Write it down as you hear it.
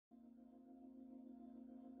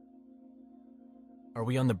Are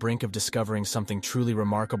we on the brink of discovering something truly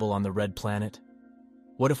remarkable on the red planet?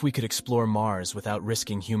 What if we could explore Mars without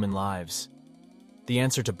risking human lives? The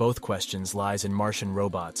answer to both questions lies in Martian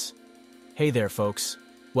robots. Hey there, folks.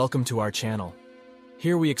 Welcome to our channel.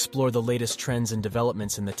 Here we explore the latest trends and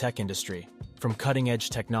developments in the tech industry, from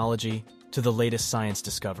cutting-edge technology to the latest science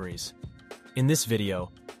discoveries. In this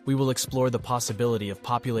video, we will explore the possibility of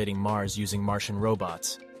populating Mars using Martian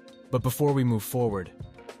robots. But before we move forward,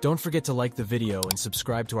 don't forget to like the video and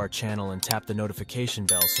subscribe to our channel and tap the notification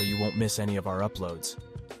bell so you won't miss any of our uploads.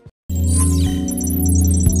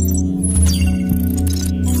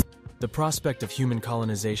 The prospect of human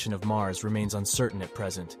colonization of Mars remains uncertain at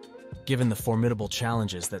present, given the formidable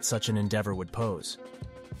challenges that such an endeavor would pose.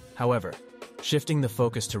 However, shifting the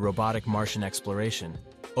focus to robotic Martian exploration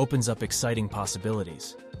opens up exciting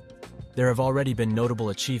possibilities. There have already been notable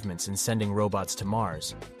achievements in sending robots to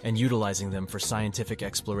Mars and utilizing them for scientific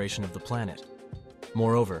exploration of the planet.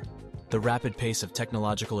 Moreover, the rapid pace of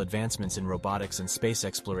technological advancements in robotics and space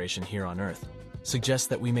exploration here on Earth suggests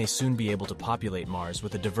that we may soon be able to populate Mars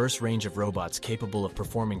with a diverse range of robots capable of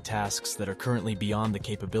performing tasks that are currently beyond the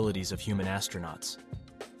capabilities of human astronauts.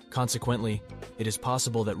 Consequently, it is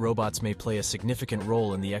possible that robots may play a significant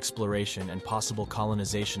role in the exploration and possible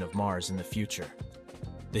colonization of Mars in the future.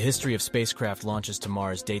 The history of spacecraft launches to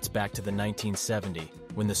Mars dates back to the 1970s,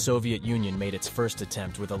 when the Soviet Union made its first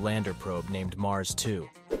attempt with a lander probe named Mars 2.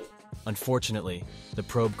 Unfortunately, the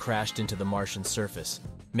probe crashed into the Martian surface,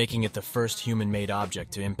 making it the first human-made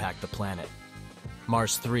object to impact the planet.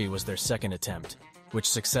 Mars 3 was their second attempt, which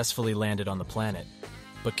successfully landed on the planet,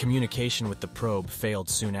 but communication with the probe failed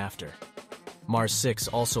soon after. Mars 6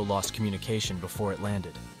 also lost communication before it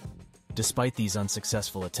landed. Despite these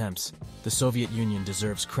unsuccessful attempts, the Soviet Union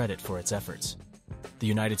deserves credit for its efforts. The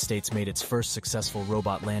United States made its first successful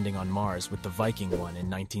robot landing on Mars with the Viking one in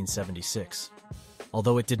 1976.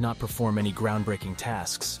 Although it did not perform any groundbreaking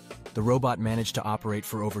tasks, the robot managed to operate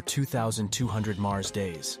for over 2,200 Mars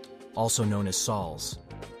days, also known as sols.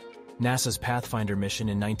 NASA's Pathfinder mission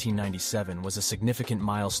in 1997 was a significant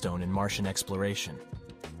milestone in Martian exploration.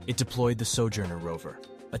 It deployed the Sojourner rover,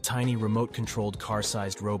 a tiny remote-controlled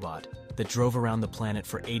car-sized robot that drove around the planet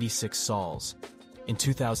for 86 sols. In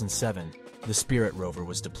 2007, the Spirit rover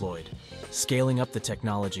was deployed, scaling up the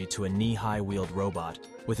technology to a knee-high wheeled robot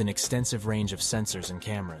with an extensive range of sensors and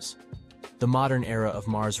cameras. The modern era of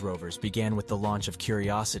Mars rovers began with the launch of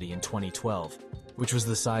Curiosity in 2012, which was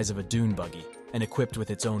the size of a dune buggy and equipped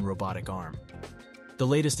with its own robotic arm. The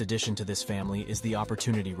latest addition to this family is the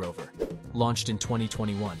Opportunity rover, launched in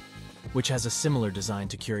 2021, which has a similar design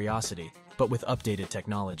to Curiosity, but with updated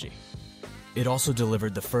technology. It also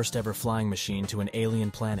delivered the first-ever flying machine to an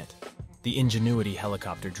alien planet, the Ingenuity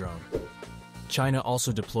helicopter drone. China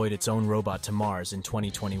also deployed its own robot to Mars in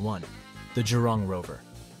 2021, the Zhurong rover,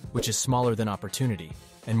 which is smaller than Opportunity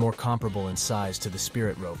and more comparable in size to the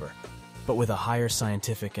Spirit rover, but with a higher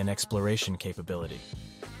scientific and exploration capability.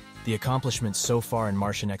 The accomplishments so far in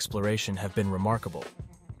Martian exploration have been remarkable,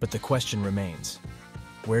 but the question remains: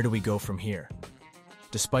 where do we go from here?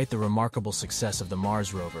 Despite the remarkable success of the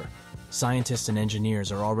Mars rover, scientists and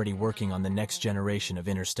engineers are already working on the next generation of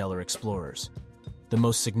interstellar explorers. The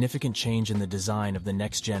most significant change in the design of the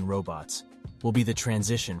next-gen robots will be the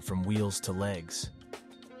transition from wheels to legs.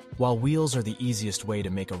 While wheels are the easiest way to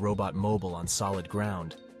make a robot mobile on solid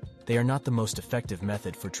ground, they are not the most effective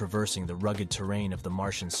method for traversing the rugged terrain of the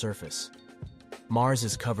Martian surface. Mars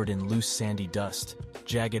is covered in loose sandy dust,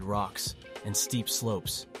 jagged rocks, and steep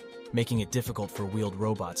slopes, making it difficult for wheeled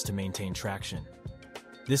robots to maintain traction.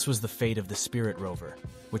 This was the fate of the Spirit rover,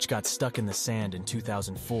 which got stuck in the sand in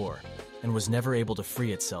 2004 and was never able to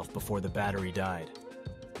free itself before the battery died.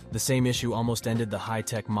 The same issue almost ended the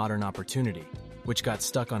high-tech modern Opportunity, which got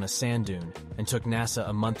stuck on a sand dune and took NASA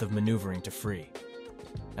a month of maneuvering to free.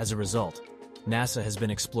 As a result, NASA has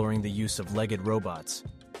been exploring the use of legged robots,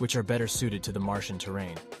 which are better suited to the Martian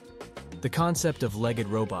terrain. The concept of legged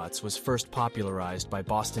robots was first popularized by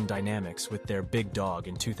Boston Dynamics with their Big Dog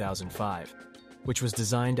in 2005, which was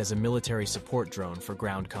designed as a military support drone for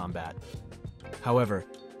ground combat. However,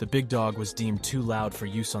 the Big Dog was deemed too loud for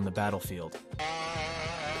use on the battlefield,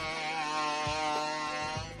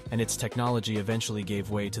 and its technology eventually gave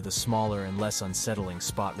way to the smaller and less unsettling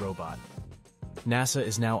Spot robot. NASA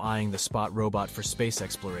is now eyeing the Spot robot for space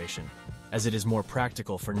exploration, as it is more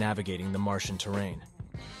practical for navigating the Martian terrain.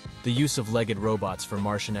 The use of legged robots for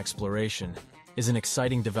Martian exploration is an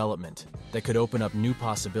exciting development that could open up new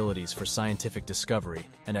possibilities for scientific discovery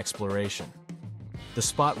and exploration. The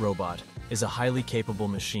Spot robot is a highly capable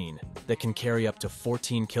machine that can carry up to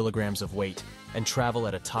 14 kilograms of weight and travel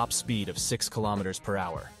at a top speed of 6 kilometers per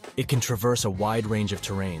hour. It can traverse a wide range of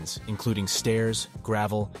terrains, including stairs,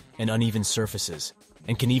 gravel, and uneven surfaces,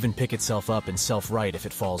 and can even pick itself up and self-right if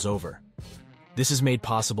it falls over. This is made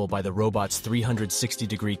possible by the robot's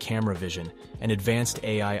 360-degree camera vision and advanced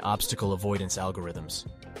AI obstacle avoidance algorithms.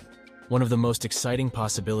 One of the most exciting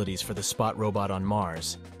possibilities for the Spot robot on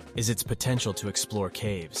Mars is its potential to explore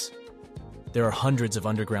caves. There are hundreds of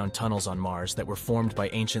underground tunnels on Mars that were formed by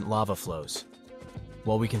ancient lava flows.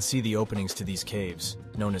 While we can see the openings to these caves,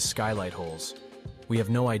 known as skylight holes, we have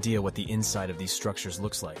no idea what the inside of these structures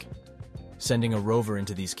looks like. Sending a rover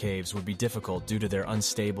into these caves would be difficult due to their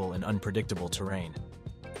unstable and unpredictable terrain.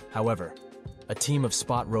 However, a team of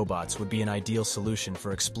Spot robots would be an ideal solution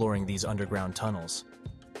for exploring these underground tunnels.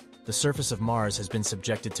 The surface of Mars has been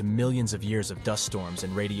subjected to millions of years of dust storms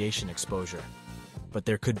and radiation exposure, but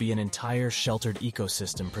there could be an entire sheltered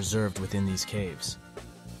ecosystem preserved within these caves.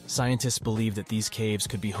 Scientists believe that these caves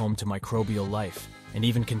could be home to microbial life and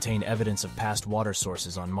even contain evidence of past water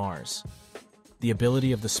sources on Mars. The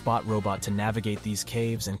ability of the Spot robot to navigate these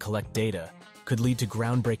caves and collect data could lead to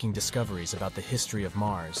groundbreaking discoveries about the history of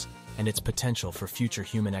Mars and its potential for future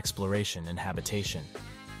human exploration and habitation.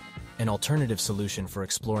 An alternative solution for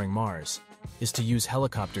exploring Mars is to use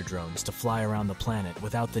helicopter drones to fly around the planet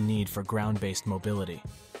without the need for ground-based mobility.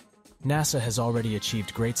 NASA has already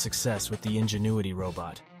achieved great success with the Ingenuity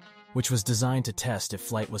robot, which was designed to test if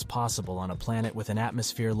flight was possible on a planet with an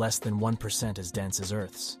atmosphere less than 1% as dense as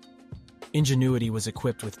Earth's. Ingenuity was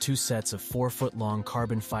equipped with 2 sets of 4-foot-long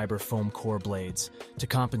carbon fiber foam core blades to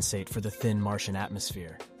compensate for the thin Martian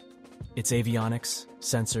atmosphere. Its avionics,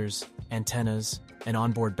 sensors, antennas, and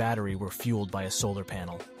onboard battery were fueled by a solar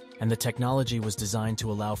panel, and the technology was designed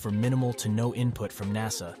to allow for minimal to no input from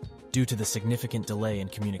NASA due to the significant delay in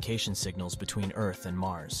communication signals between Earth and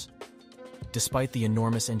Mars. Despite the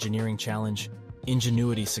enormous engineering challenge,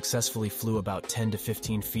 Ingenuity successfully flew about 10 to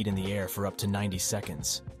 15 feet in the air for up to 90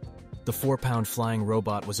 seconds. The 4-pound flying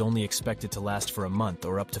robot was only expected to last for a month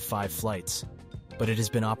or up to 5 flights, but it has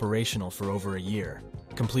been operational for over a year,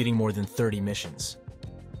 completing more than 30 missions.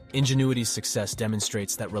 Ingenuity's success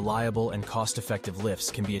demonstrates that reliable and cost-effective lifts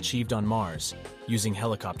can be achieved on Mars using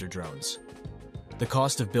helicopter drones. The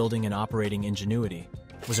cost of building and operating Ingenuity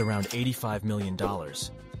was around $85 million,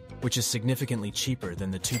 which is significantly cheaper than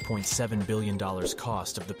the $2.7 billion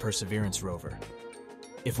cost of the Perseverance rover.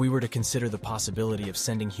 If we were to consider the possibility of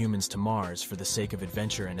sending humans to Mars for the sake of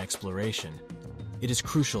adventure and exploration, it is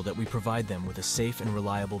crucial that we provide them with a safe and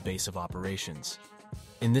reliable base of operations.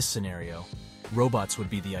 In this scenario, robots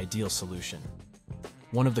would be the ideal solution.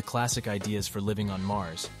 One of the classic ideas for living on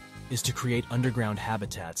Mars is to create underground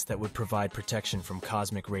habitats that would provide protection from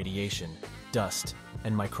cosmic radiation, dust,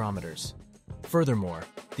 and micrometers. Furthermore,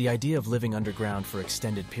 the idea of living underground for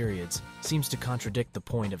extended periods seems to contradict the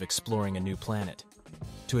point of exploring a new planet.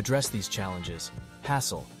 To address these challenges,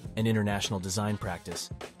 Hassel, an international design practice,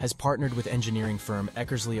 has partnered with engineering firm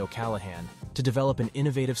Eckersley O'Callaghan to develop an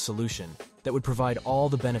innovative solution that would provide all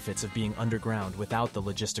the benefits of being underground without the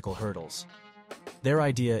logistical hurdles. Their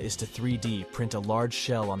idea is to 3D print a large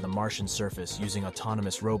shell on the Martian surface using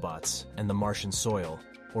autonomous robots and the Martian soil,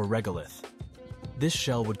 or regolith. This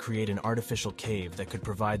shell would create an artificial cave that could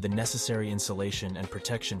provide the necessary insulation and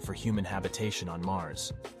protection for human habitation on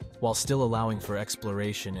Mars, while still allowing for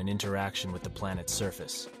exploration and interaction with the planet's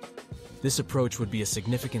surface. This approach would be a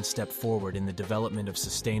significant step forward in the development of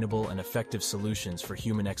sustainable and effective solutions for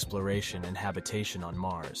human exploration and habitation on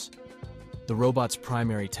Mars. The robot's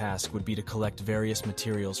primary task would be to collect various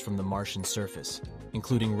materials from the Martian surface,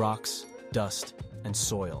 including rocks, dust, and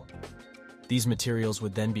soil. These materials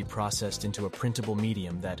would then be processed into a printable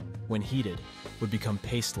medium that, when heated, would become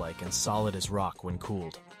paste-like and solid as rock when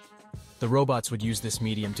cooled. The robots would use this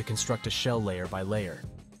medium to construct a shell layer by layer,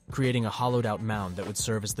 creating a hollowed-out mound that would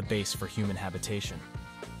serve as the base for human habitation.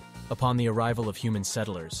 Upon the arrival of human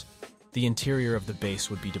settlers, the interior of the base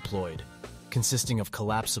would be deployed, consisting of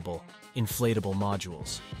collapsible, inflatable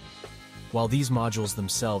modules. While these modules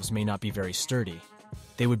themselves may not be very sturdy,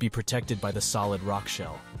 they would be protected by the solid rock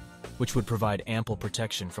shell, which would provide ample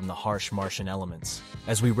protection from the harsh Martian elements.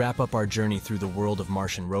 As we wrap up our journey through the world of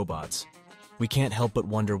Martian robots, we can't help but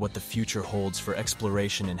wonder what the future holds for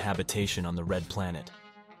exploration and habitation on the Red Planet.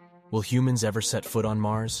 Will humans ever set foot on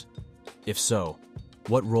Mars? If so,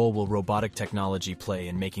 what role will robotic technology play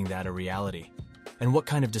in making that a reality? And what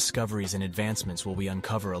kind of discoveries and advancements will we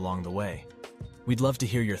uncover along the way? We'd love to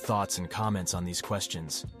hear your thoughts and comments on these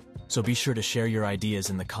questions, so be sure to share your ideas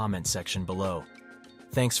in the comment section below.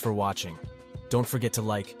 Thanks for watching. Don't forget to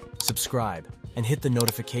like, subscribe, and hit the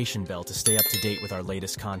notification bell to stay up to date with our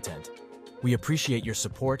latest content. We appreciate your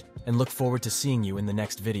support and look forward to seeing you in the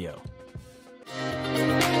next video.